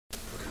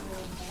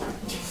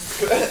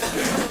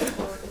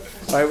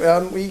Right,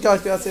 will you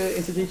guys be able to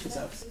introduce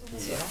yourselves?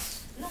 Yeah.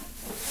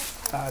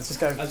 Just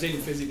go. As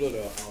in Fizzy Blood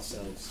or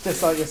ourselves?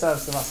 Just like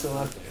yourselves, the last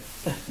one.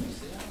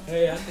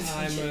 Hey, I'm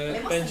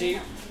Benji,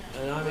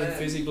 and I'm in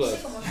Fizzy Blood.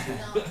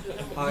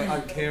 Hi,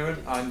 I'm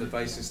Ciaran. I'm the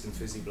bassist in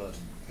Fizzy Blood.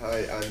 Hi,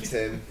 I'm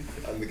Tim.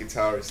 I'm the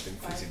guitarist in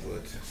Fizzy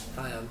Blood.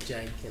 Hi, I'm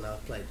Jake and I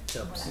play the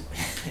tubs.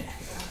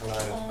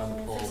 Hello,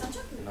 I'm Paul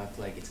and I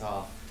play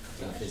guitar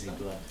in Fizzy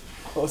Blood.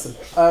 Awesome.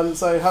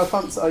 So how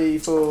pumped are you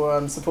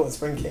for supporting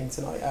Spring King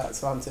tonight at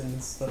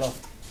Southampton's The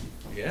Loft?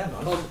 Yeah,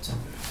 nice.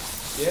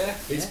 Yeah,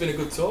 it's been a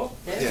good tour.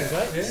 Yeah, Yeah.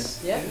 great.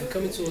 Yeah, we're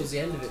coming towards the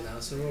end of it now,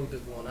 so we're all a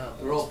bit worn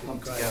out. We're all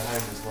pumped to go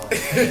home as well.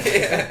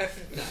 Yeah.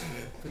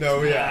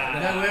 No, yeah.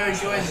 No, we're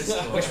enjoying this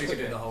I tour. wish we could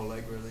do the whole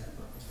leg, really.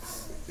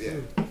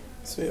 Yeah.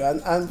 Sweet.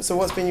 And so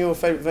what's been your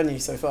favourite venue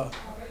so far?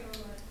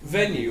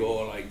 Venue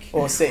or like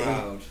Or city?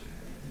 crowd?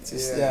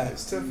 Just, Yeah,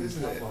 it's tough,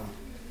 isn't it?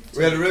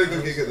 We had a really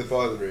good gig at the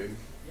Boiler Room.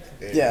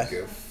 Yeah.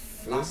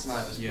 Last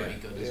night was pretty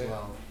good as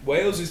well.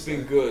 Wales has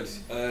been good.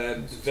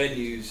 The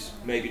venues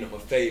maybe not my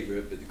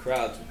favourite, but the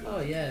crowds were good. Oh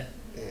yeah.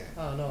 Yeah.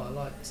 Oh no, I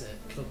liked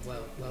Club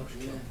Welsh Club.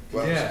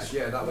 Well,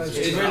 Yeah, that was.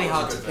 It's really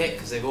hard to good pick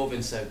because they've all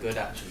been so good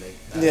actually.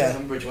 Yeah.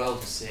 Tunbridge Wells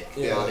was sick,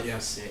 Yeah. Cardiff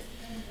was sick,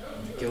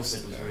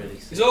 Guildford was really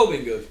sick. It's all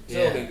been good. It's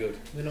all Yeah. been good.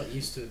 We're not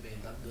used to it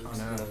being that good. I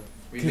know.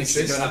 We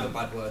literally don't have a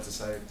bad word to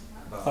say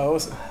about Oh,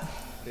 awesome.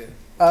 Yeah.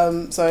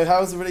 So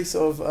how's the really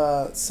sort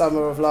of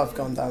summer of love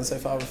gone down so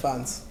far with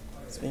fans?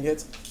 It's been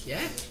good? Yeah,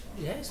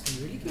 it's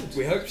been really good.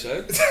 We hope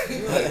so.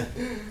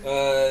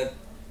 Well,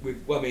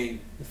 I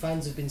mean, The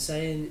fans have been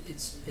saying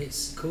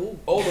it's cool.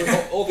 all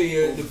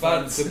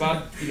the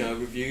bad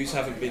reviews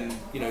haven't been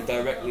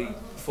directly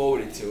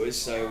forwarded to us,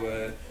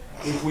 so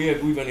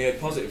we've only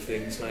heard positive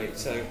things, mate.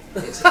 So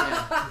It's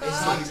like,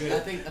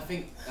 I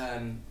think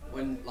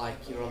when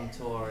like you're on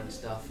tour and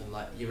stuff and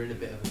like you're in a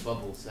bit of a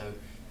bubble, so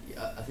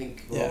I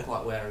think we're all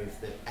quite wary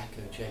of the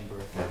echo chamber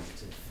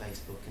effect of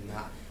Facebook and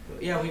that.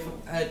 But yeah, we've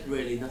heard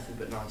really nothing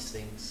but nice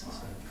things.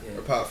 So, yeah.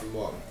 Apart from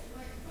one.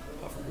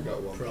 We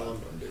got one. Prawn.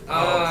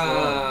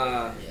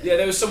 Yeah,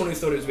 there was someone who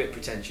thought it was a bit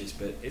pretentious,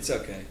 but it's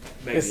okay.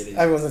 Maybe it is.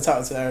 Everyone's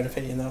entitled to their own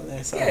opinion, aren't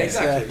they? So Yeah,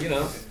 exactly.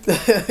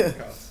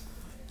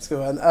 It's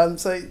cool. And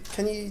so,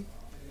 can you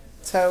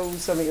tell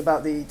us something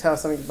about the EP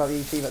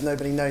that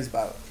nobody knows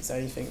about? Is there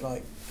anything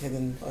like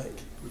hidden, like?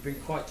 We've been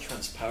quite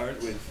transparent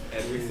with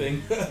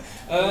everything.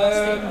 I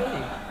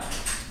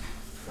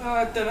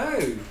don't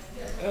know.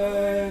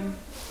 That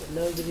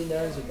nobody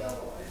knows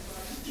about.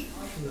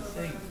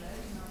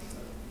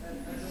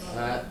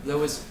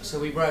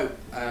 We wrote.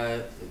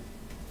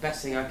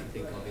 Best thing I can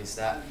think of is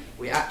that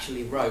we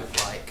actually wrote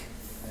like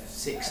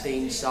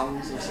 16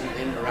 songs or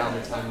something around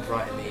the time of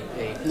writing the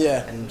EP.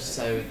 Yeah. And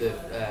so the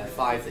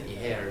 5 that you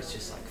hear is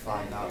just like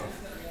 5 out of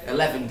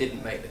 11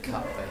 didn't make the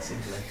cut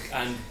basically.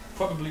 And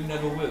probably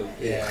never will.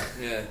 Yeah.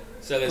 Yeah.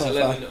 So there's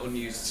 11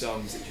 unused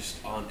songs that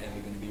just aren't ever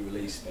going to be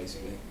released,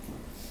 basically.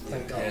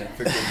 Thank God. Yeah.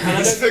 For good And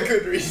reason. For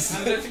good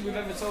reason. I don't think we've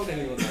ever told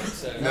anyone that.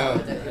 So No.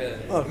 Yeah.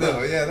 Oh, cool.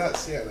 No, yeah,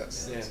 that's. Yeah.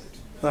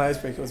 No, it's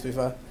pretty cool to be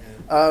fair.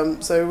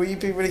 So will you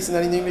be releasing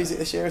any new music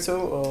this year at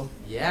all, or?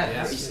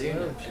 Yeah, pretty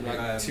soon. In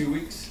like 2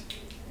 weeks.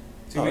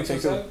 2 Oh, weeks okay,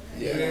 or so. cool.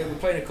 Yeah. We're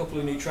playing a couple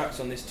of new tracks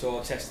on this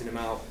tour, testing them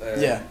out.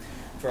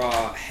 For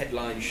our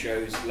headline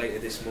shows later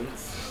this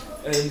month,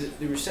 and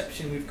the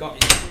reception we've got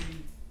is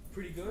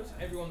pretty good.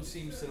 Everyone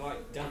seems to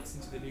like dance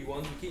into the new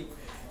ones. People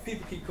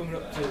keep coming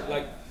up to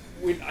like.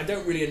 I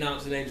don't really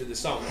announce the names of the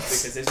songs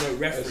because there's no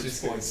reference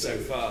points so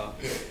far,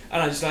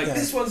 and I'm just like,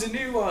 this one's a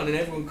new one, and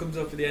everyone comes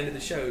up at the end of the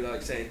show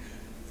like saying,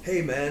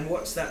 "Hey man,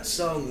 what's that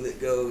song that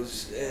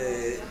goes,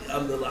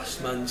 I'm the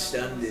last man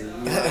standing?"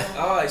 And you're like,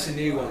 "Oh, it's a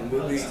new one.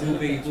 We'll be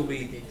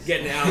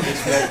getting it out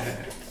this week."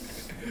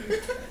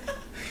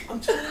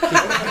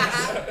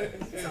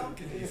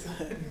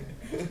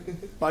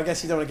 But I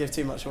guess you don't want to give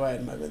too much away at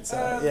the moment,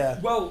 so yeah.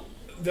 Well,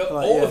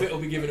 Like, of it will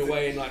be given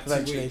away in like 2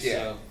 Eventually. weeks.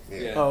 Yeah. So,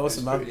 Yeah. Oh,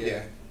 awesome, man.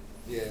 Yeah.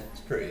 Yeah.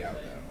 It's pretty out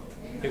there.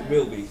 It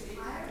will be.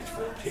 It's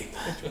 40.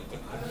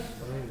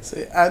 So,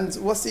 and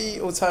what's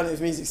the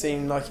alternative music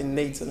scene like in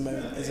Leeds at the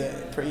moment? Is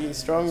it pretty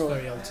strong? It's Or?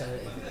 very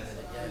alternative at the minute,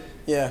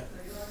 Yeah.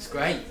 It's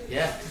great,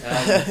 yeah.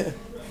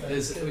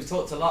 We've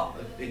talked a lot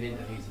in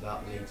interviews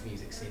about the Leeds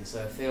music scene,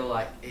 so I feel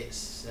like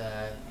it's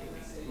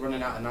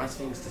running out of nice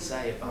things to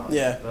say about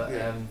it. But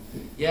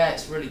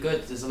it's really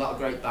good. There's a lot of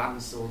great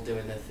bands all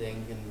doing their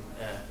thing, and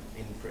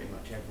in pretty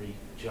much every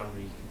genre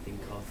you can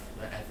think of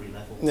at every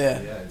level.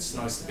 Yeah. Yeah, it's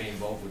nice to be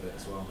involved with it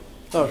as well.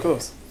 Oh, of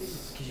course.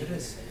 It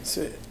is.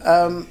 Sweet.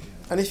 And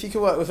if you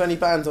could work with any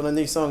band on a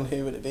new song,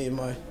 who would it be and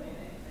why?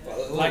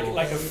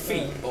 Like a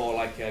feat or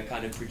like a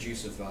kind of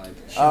producer vibe.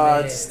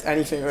 Just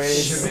anything really.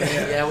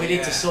 Yeah, we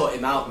need to sort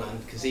him out, man,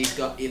 because he's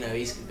got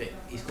he's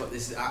got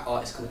this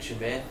artist called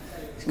Shamir.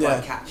 He's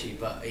quite catchy,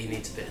 but he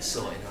needs a bit of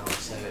sorting out.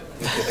 So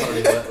we could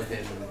probably work with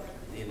him and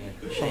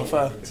shape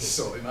fair. him into,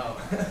 Sort him out.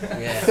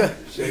 yeah.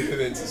 Shape him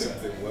into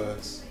something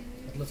worse.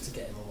 I'd love to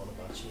get him on one of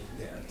our tunes.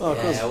 Yeah. Oh,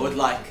 Yeah, cool. I would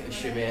like a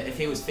Shamir. If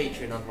he was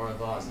featuring on one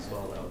of ours as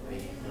well, that would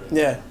be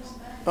really Yeah. nice.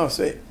 Oh,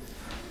 sweet.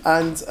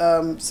 And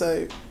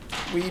so,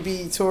 will you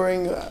be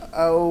touring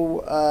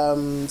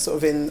sort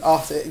of in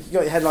after you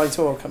got your headline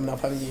tour coming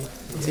up, haven't you?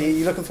 So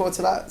you looking forward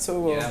to that at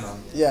all? Or? Yeah,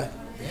 man. Yeah.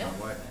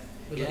 Can't wait.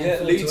 Yeah,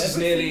 Leeds is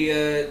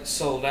nearly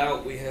sold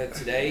out. We heard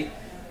today.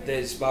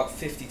 There's about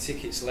 50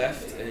 tickets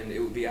left, and it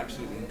would be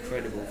absolutely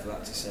incredible for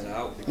that to sell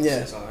out because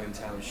it's our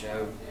hometown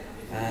show.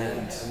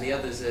 And the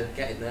others are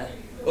getting there.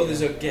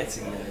 Others are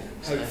getting there.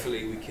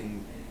 Hopefully, we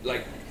can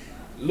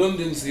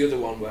London's the other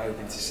one we're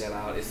hoping to sell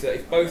out. If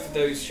both of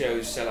those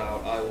shows sell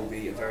out, I will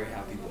be a very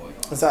happy boy.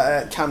 Is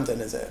that at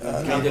Camden? Is it?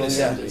 Camden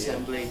Assembly.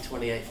 Assembly,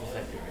 28th of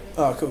February.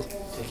 Oh, cool.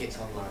 Tickets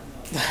online.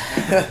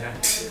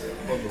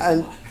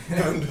 And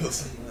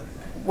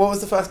what was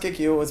the first gig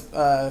you always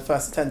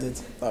first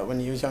attended, like when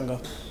you was younger?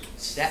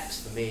 Steps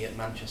for me at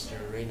Manchester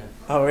Arena.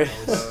 Oh, really?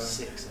 I was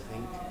 6, I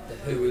think.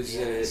 Who was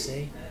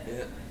see?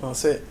 Yeah. Oh,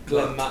 see it.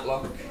 Glenn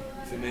Matlock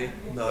for me.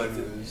 No, it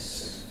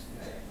was.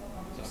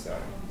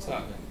 Sorry.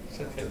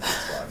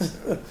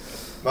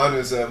 Mine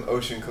was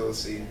Ocean Colour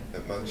Scene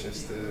at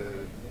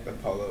Manchester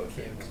Apollo, I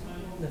think.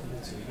 Never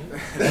been to you. I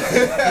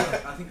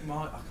think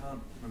I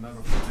can't remember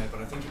off the top of my head,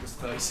 but I think it was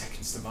 30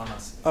 Seconds to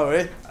Mars. Oh,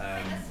 really?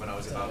 When I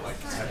was about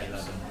 10,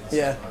 11.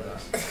 Yeah. Like that. I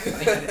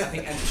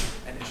think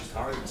Energy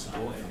Shikari was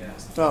supporting them.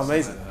 Oh,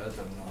 amazing. I heard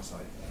them and I was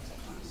like,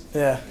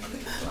 yeah.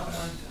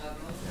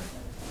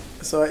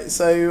 So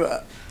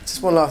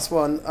just one last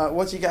one.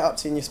 What do you get up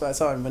to in your spare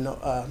time when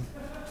not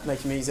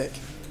making music?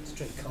 Just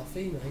drink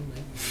coffee,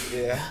 mainly.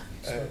 Yeah.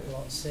 Smoke a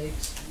lot of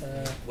cigs.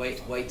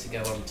 Wait to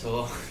go on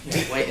tour.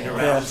 Waiting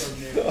around. Tim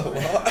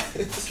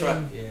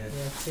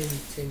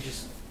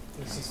just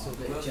listens to a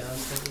bit of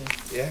jazz, don't you?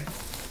 Yeah.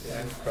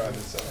 Yeah, crying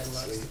himself Ben to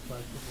likes sleep. to play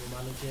football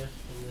manager,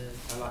 and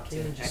I like to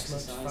Ciaran just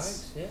smokes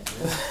exercise.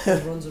 fags,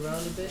 yeah. Runs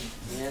around a bit.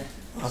 Yeah.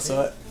 That's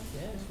all right.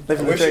 Yeah.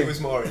 Living I the wish dream. it was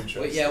more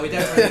interesting. We don't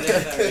really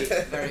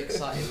live very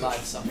exciting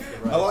lives off the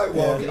road. I like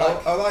walking. Yeah.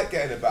 I like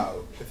getting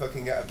about. If I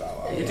can get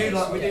about. we do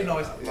nice We do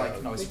sports,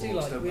 like,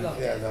 don't we we? like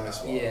Yeah, getting nice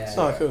about. ones. Yeah.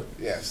 Oh, cool.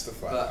 Yeah, stuff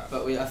like But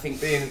that. I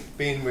think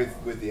Being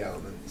with the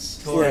elements.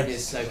 touring Yeah.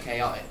 is so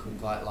chaotic. We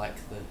quite like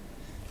the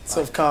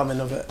Sort of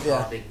calming of it,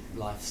 yeah. party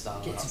lifestyle.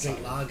 Get to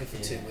drink lager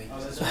for 2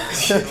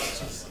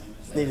 weeks.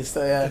 Needless to,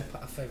 yeah.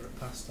 A favourite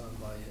pastime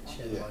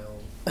shared by all.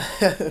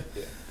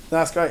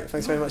 That's great.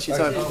 Thanks very much for your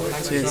time.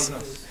 Thanks. Cheers.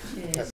 Thanks. Cheers.